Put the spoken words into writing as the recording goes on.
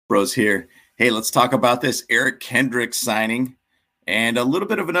Bros here. Hey, let's talk about this Eric Kendricks signing and a little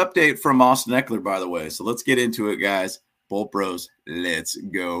bit of an update from Austin Ekeler, by the way. So let's get into it, guys. Bolt Bros, let's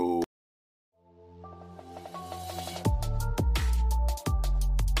go.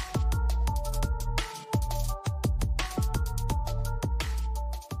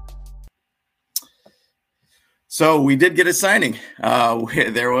 So we did get a signing.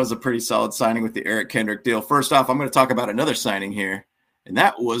 There was a pretty solid signing with the Eric Kendrick deal. First off, I'm going to talk about another signing here, and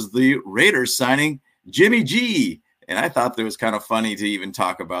that was the Raiders signing Jimmy G. And I thought it was kind of funny to even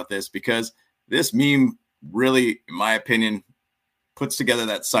talk about this because this meme really, in my opinion, puts together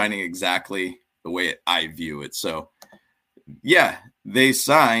that signing exactly the way I view it. So, yeah, they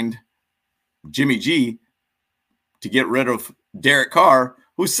signed Jimmy G to get rid of Derek Carr,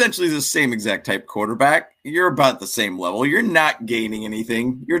 who essentially is the same exact type quarterback. You're about the same level. You're not gaining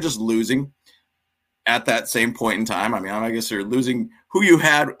anything. You're just losing at that same point in time. I mean, I guess you're losing who you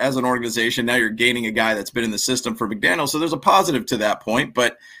had as an organization. Now you're gaining a guy that's been in the system for McDaniel. So there's a positive to that point.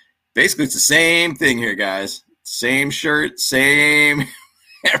 But basically, it's the same thing here, guys. Same shirt, same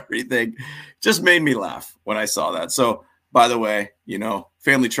everything. Just made me laugh when I saw that. So, by the way,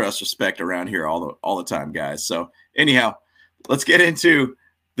 family trust, respect around here all the time, guys. So, anyhow, let's get into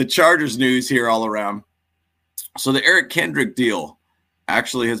the Chargers news here all around. So the Eric Kendrick deal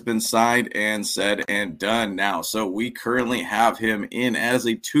actually has been signed and said and done now. So we currently have him in as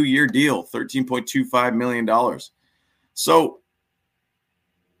a 2-year deal, $13.25 million. So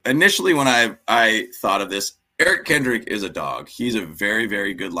initially when I thought of this, Eric Kendrick is a dog. He's a very,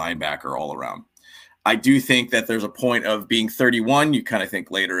 very good linebacker all around. I do think that there's a point of being 31. You kind of think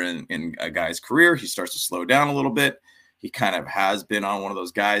later in a guy's career, he starts to slow down a little bit. He kind of has been on one of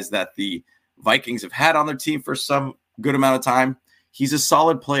those guys that the Vikings have had on their team for some good amount of time. He's a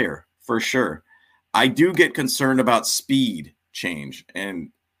solid player for sure. I do get concerned about speed change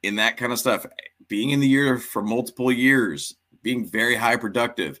and in that kind of stuff. Being in the year for multiple years, being very high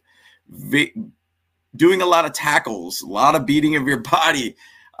productive, doing a lot of tackles, a lot of beating of your body,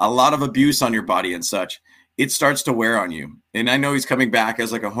 a lot of abuse on your body and such, it starts to wear on you. And I know he's coming back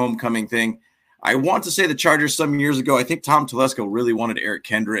as like a homecoming thing. I want to say the Chargers some years ago, I think Tom Telesco really wanted Eric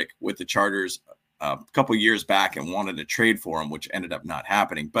Kendrick with the Chargers a couple years back and wanted to trade for him, which ended up not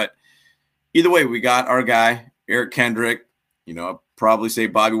happening. But either way, we got our guy, Eric Kendrick. I'll probably say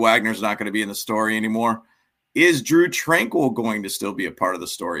Bobby Wagner's not going to be in the story anymore. Is Drew Tranquill going to still be a part of the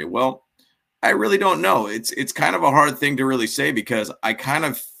story? Well, I really don't know. It's kind of a hard thing to really say because I kind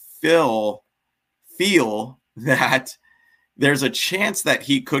of feel that there's a chance that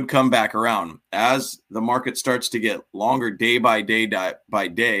he could come back around as the market starts to get longer day by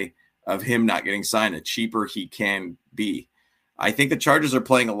day of him not getting signed, the cheaper he can be. I think the Chargers are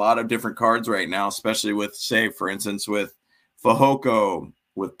playing a lot of different cards right now, especially with, say, for instance, with Fehoko,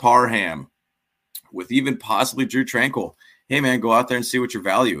 with Parham, with even possibly Drew Tranquill. Hey, man, go out there and see what your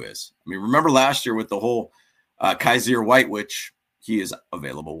value is. I mean, remember last year with the whole Kaiser White, which he is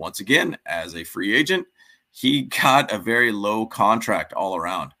available once again as a free agent. He got a very low contract all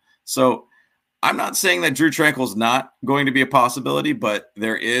around. So I'm not saying that Drew Tranquill is not going to be a possibility, but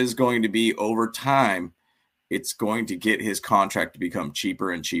there is going to be over time, it's going to get his contract to become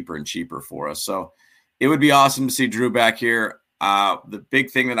cheaper and cheaper and cheaper for us. So it would be awesome to see Drew back here. The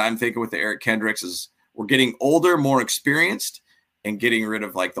big thing that I'm thinking with the Eric Kendricks is we're getting older, more experienced, and getting rid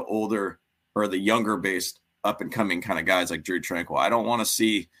of like the older or the younger based up and coming kind of guys like Drew Tranquill. I don't want to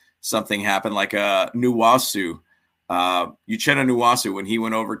see something happen like Uchenna Nwosu when he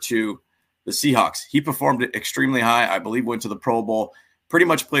went over to the Seahawks. He performed extremely high. I believe went to the Pro Bowl, pretty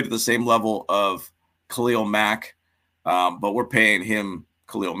much played at the same level of Khalil Mack, but we're paying him,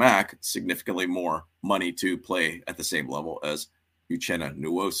 Khalil Mack, significantly more money to play at the same level as Uchenna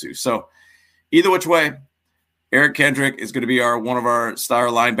Nwosu. So either which way, Eric Kendrick is going to be one of our star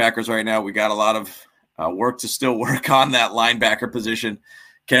linebackers right now. We got a lot of work to still work on that linebacker position.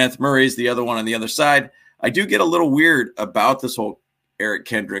 Kenneth Murray is the other one on the other side. I do get a little weird about this whole Eric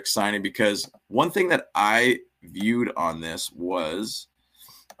Kendrick signing because one thing that I viewed on this was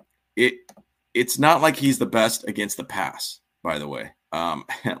it's not like he's the best against the pass, by the way.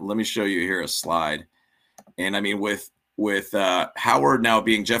 Let me show you here a slide. And I mean, with Jeff Howard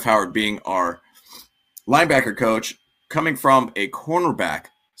being our linebacker coach, coming from a cornerback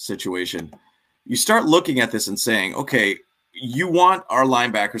situation, you start looking at this and saying, okay, you want our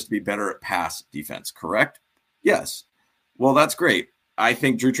linebackers to be better at pass defense, correct? Yes. Well, that's great. I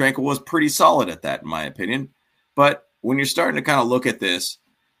think Drew Tranquill was pretty solid at that, in my opinion. But when you're starting to kind of look at this,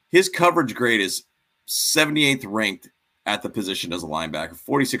 his coverage grade is 78th ranked at the position as a linebacker,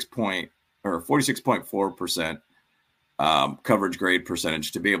 46.4%. coverage grade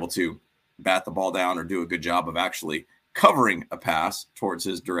percentage to be able to bat the ball down or do a good job of actually covering a pass towards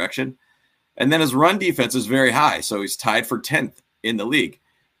his direction. And then his run defense is very high. So he's tied for 10th in the league.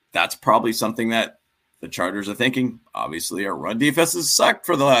 That's probably something that the Chargers are thinking. Obviously, our run defense has sucked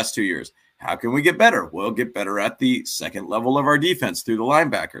for the last 2 years. How can we get better? We'll get better at the second level of our defense through the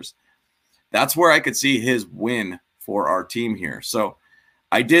linebackers. That's where I could see his win for our team here. So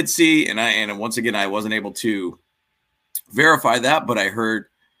I did see, and once again, I wasn't able to verify that, but I heard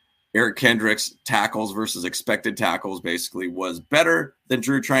Eric Kendricks' tackles versus expected tackles basically was better than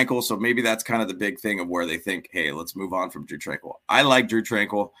Drew Tranquill. So maybe that's kind of the big thing of where they think, hey, let's move on from Drew Tranquill. I like Drew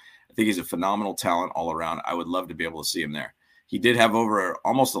Tranquill. I think he's a phenomenal talent all around. I would love to be able to see him there. He did have over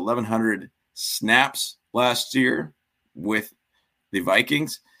almost 1,100 snaps last year with the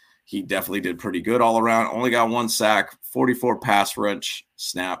Vikings. He definitely did pretty good all around. Only got 1 sack, 44 pass rush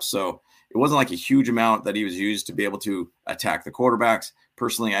snaps. So it wasn't like a huge amount that he was used to be able to attack the quarterbacks.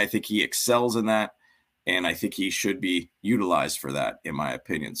 Personally, I think he excels in that, and I think he should be utilized for that, in my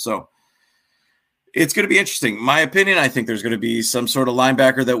opinion. So it's going to be interesting. My opinion, I think there's going to be some sort of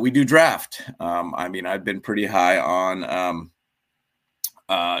linebacker that we do draft. I've been pretty high on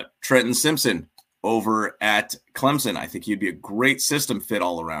Trenton Simpson over at Clemson. I think he'd be a great system fit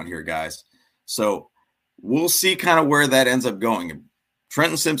all around here, guys. So we'll see kind of where that ends up going.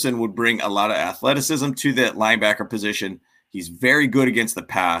 Trenton Simpson would bring a lot of athleticism to that linebacker position. He's very good against the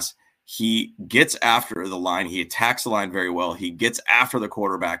pass. He gets after the line. He attacks the line very well. He gets after the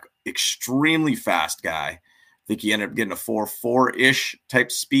quarterback. Extremely fast guy. I think he ended up getting a 4.4-ish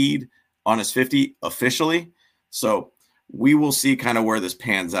type speed on his 50 officially. So we will see kind of where this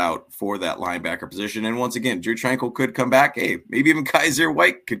pans out for that linebacker position. And once again, Drew Tranquill could come back. Hey, maybe even Kaiser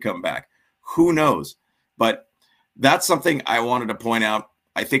White could come back. Who knows? But that's something I wanted to point out.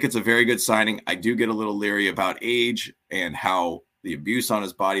 I think it's a very good signing. I do get a little leery about age and how the abuse on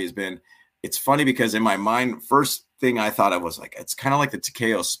his body has been. It's funny because in my mind, first thing I thought of was like, it's kind of like the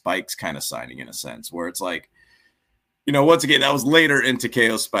Takeo Spikes kind of signing in a sense, where it's like, once again, that was later in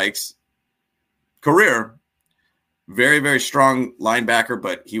Takeo Spikes' career. Very, very strong linebacker,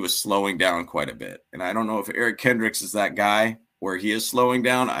 but he was slowing down quite a bit. And I don't know if Eric Kendricks is that guy where he is slowing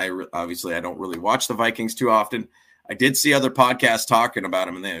down. Obviously, I don't really watch the Vikings too often. I did see other podcasts talking about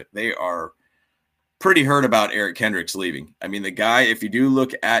him, and they are pretty hurt about Eric Kendricks leaving. I mean, the guy, if you do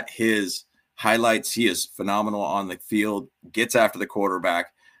look at his highlights, he is phenomenal on the field, gets after the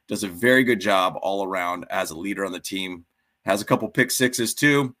quarterback, does a very good job all around as a leader on the team, has a couple pick sixes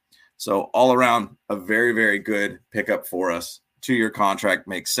too. So all around, a very, very good pickup for us. 2-year contract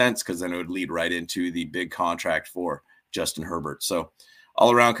makes sense because then it would lead right into the big contract for Justin Herbert. So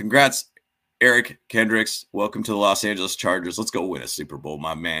all around, congrats, Eric Kendricks. Welcome to the Los Angeles Chargers. Let's go win a Super Bowl,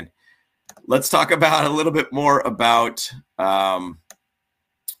 my man. Let's talk about a little bit more about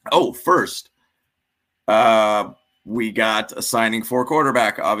first, we got a signing for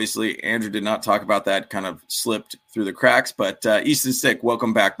quarterback. Obviously, Andrew did not talk about that, kind of slipped through the cracks, but Easton Stick,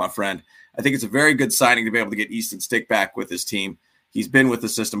 welcome back, my friend. I think it's a very good signing to be able to get Easton Stick back with his team. He's been with the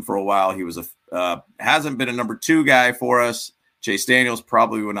system for a while. He was hasn't been a number 2 guy for us. Chase Daniels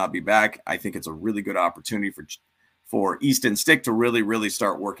probably will not be back. I think it's a really good opportunity for Easton Stick to really, really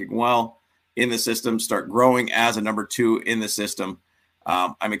start working well in the system, start growing as a number 2 in the system.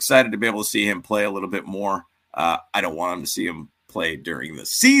 I'm excited to be able to see him play a little bit more. I don't want him to see him play during the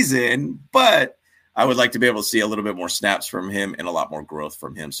season, but I would like to be able to see a little bit more snaps from him and a lot more growth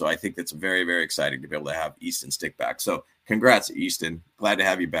from him. So I think that's very, very exciting to be able to have Easton Stick back. So congrats, Easton. Glad to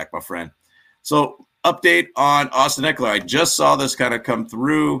have you back, my friend. So update on Austin Ekeler. I just saw this kind of come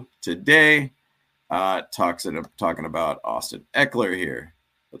through today. Talking about Austin Ekeler here.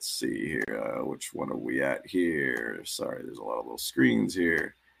 Let's see here. Which one are we at here? Sorry, there's a lot of little screens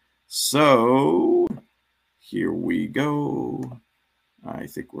here. So here we go. I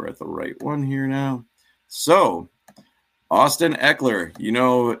think we're at the right one here now. So Austin Ekeler,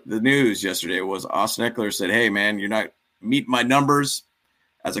 the news yesterday was Austin Ekeler said, hey, man, you're not meeting my numbers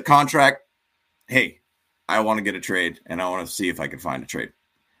as a contract. Hey, I want to get a trade, and I want to see if I can find a trade.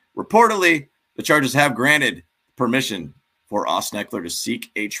 Reportedly, the Chargers have granted permission for Austin Ekeler to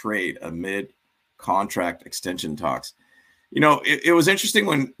seek a trade amid contract extension talks. It was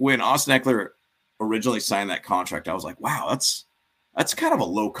interesting when Austin Ekeler originally signed that contract. I was like, wow, that's kind of a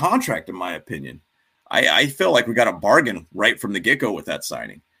low contract in my opinion. I feel like we got a bargain right from the get-go with that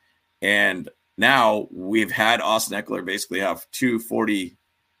signing. And now we've had Austin Ekeler basically have 240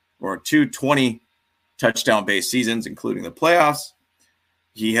 or 220 touchdown-based seasons, including the playoffs.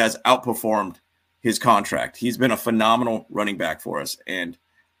 He has outperformed his contract. He's been a phenomenal running back for us. And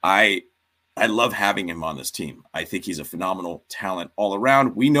I I love having him on this team. I think he's a phenomenal talent all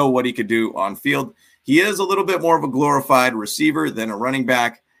around. We know what he could do on field. He is a little bit more of a glorified receiver than a running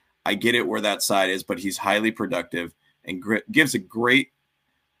back. I get it where that side is, but he's highly productive and gives a great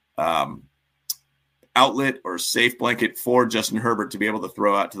outlet or safe blanket for Justin Herbert to be able to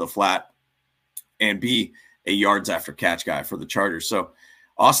throw out to the flat and be a yards after catch guy for the Chargers. So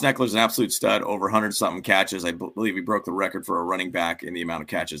Austin Ekeler is an absolute stud, over 100-something catches. I believe he broke the record for a running back in the amount of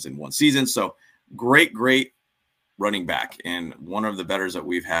catches in one season. So great running back and one of the betters that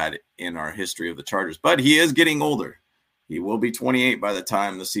we've had in our history of the Chargers. But he is getting older. He will be 28 by the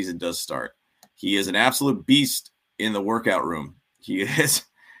time the season does start. He is an absolute beast in the workout room. He is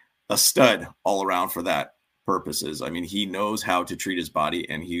a stud all around for that purposes. I mean, he knows how to treat his body,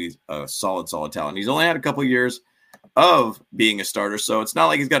 and he's a solid talent. He's only had a couple of years of being a starter, so it's not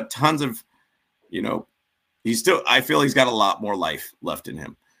like he's got tons of, I feel he's got a lot more life left in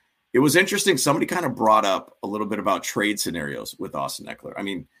him. It was interesting. Somebody kind of brought up a little bit about trade scenarios with Austin Ekeler. I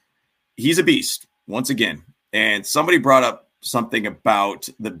mean, he's a beast once again, and somebody brought up something about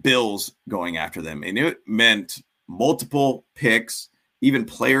the Bills going after them, and it meant multiple picks, even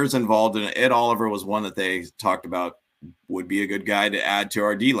players involved in it. Ed Oliver was one that they talked about would be a good guy to add to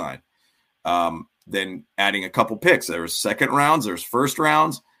our D-line. Then adding a couple picks. There was second rounds, there's first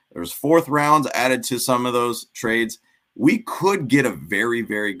rounds, there's fourth rounds added to some of those trades. We could get a very,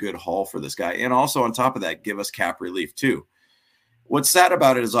 very good haul for this guy. And also on top of that, give us cap relief too. What's sad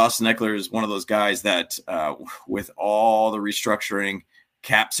about it is Austin Ekeler is one of those guys that with all the restructuring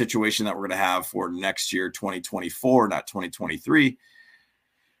cap situation that we're going to have for next year, 2024, not 2023,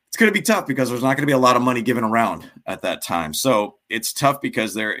 it's going to be tough because there's not going to be a lot of money given around at that time. So it's tough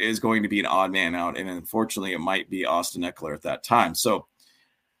because there is going to be an odd man out. And unfortunately, it might be Austin Ekeler at that time. So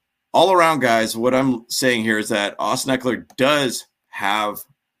all around, guys, what I'm saying here is that Austin Ekeler does have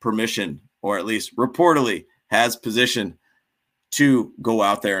permission, or at least reportedly has position to go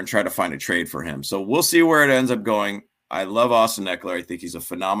out there and try to find a trade for him. So we'll see where it ends up going. I love Austin Ekeler. I think he's a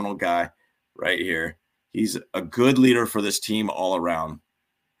phenomenal guy right here. He's a good leader for this team all around.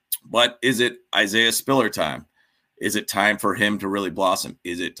 But is it Isaiah Spiller time? Is it time for him to really blossom?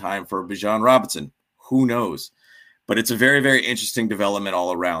 Is it time for Bijan Robinson? Who knows? But it's a very, very interesting development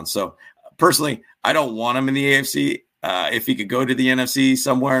all around. So personally, I don't want him in the AFC. If he could go to the NFC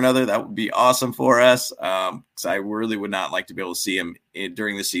somewhere or another, that would be awesome for us. Because I really would not like to be able to see him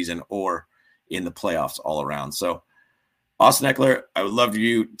during the season or in the playoffs all around. So Austin Ekeler, I would love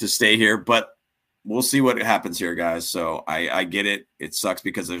you to stay here, but we'll see what happens here, guys. So I get it. It sucks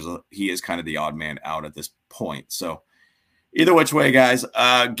because he is kind of the odd man out at this point. So either which way, guys,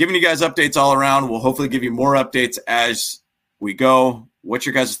 giving you guys updates all around. We'll hopefully give you more updates as we go. What's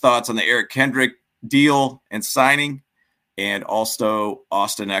your guys' thoughts on the Eric Kendrick deal and signing, and also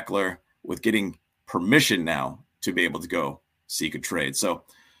Austin Ekeler with getting permission now to be able to go seek a trade? So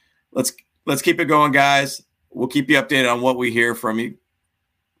let's keep it going, guys. We'll keep you updated on what we hear from you.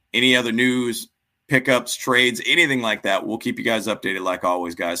 Any other news, pickups, trades, anything like that, we'll keep you guys updated like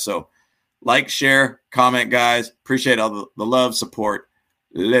always, guys. So like, share, comment, guys. Appreciate all the love, support.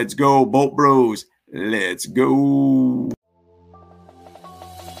 Let's go, Bolt Bros. Let's go.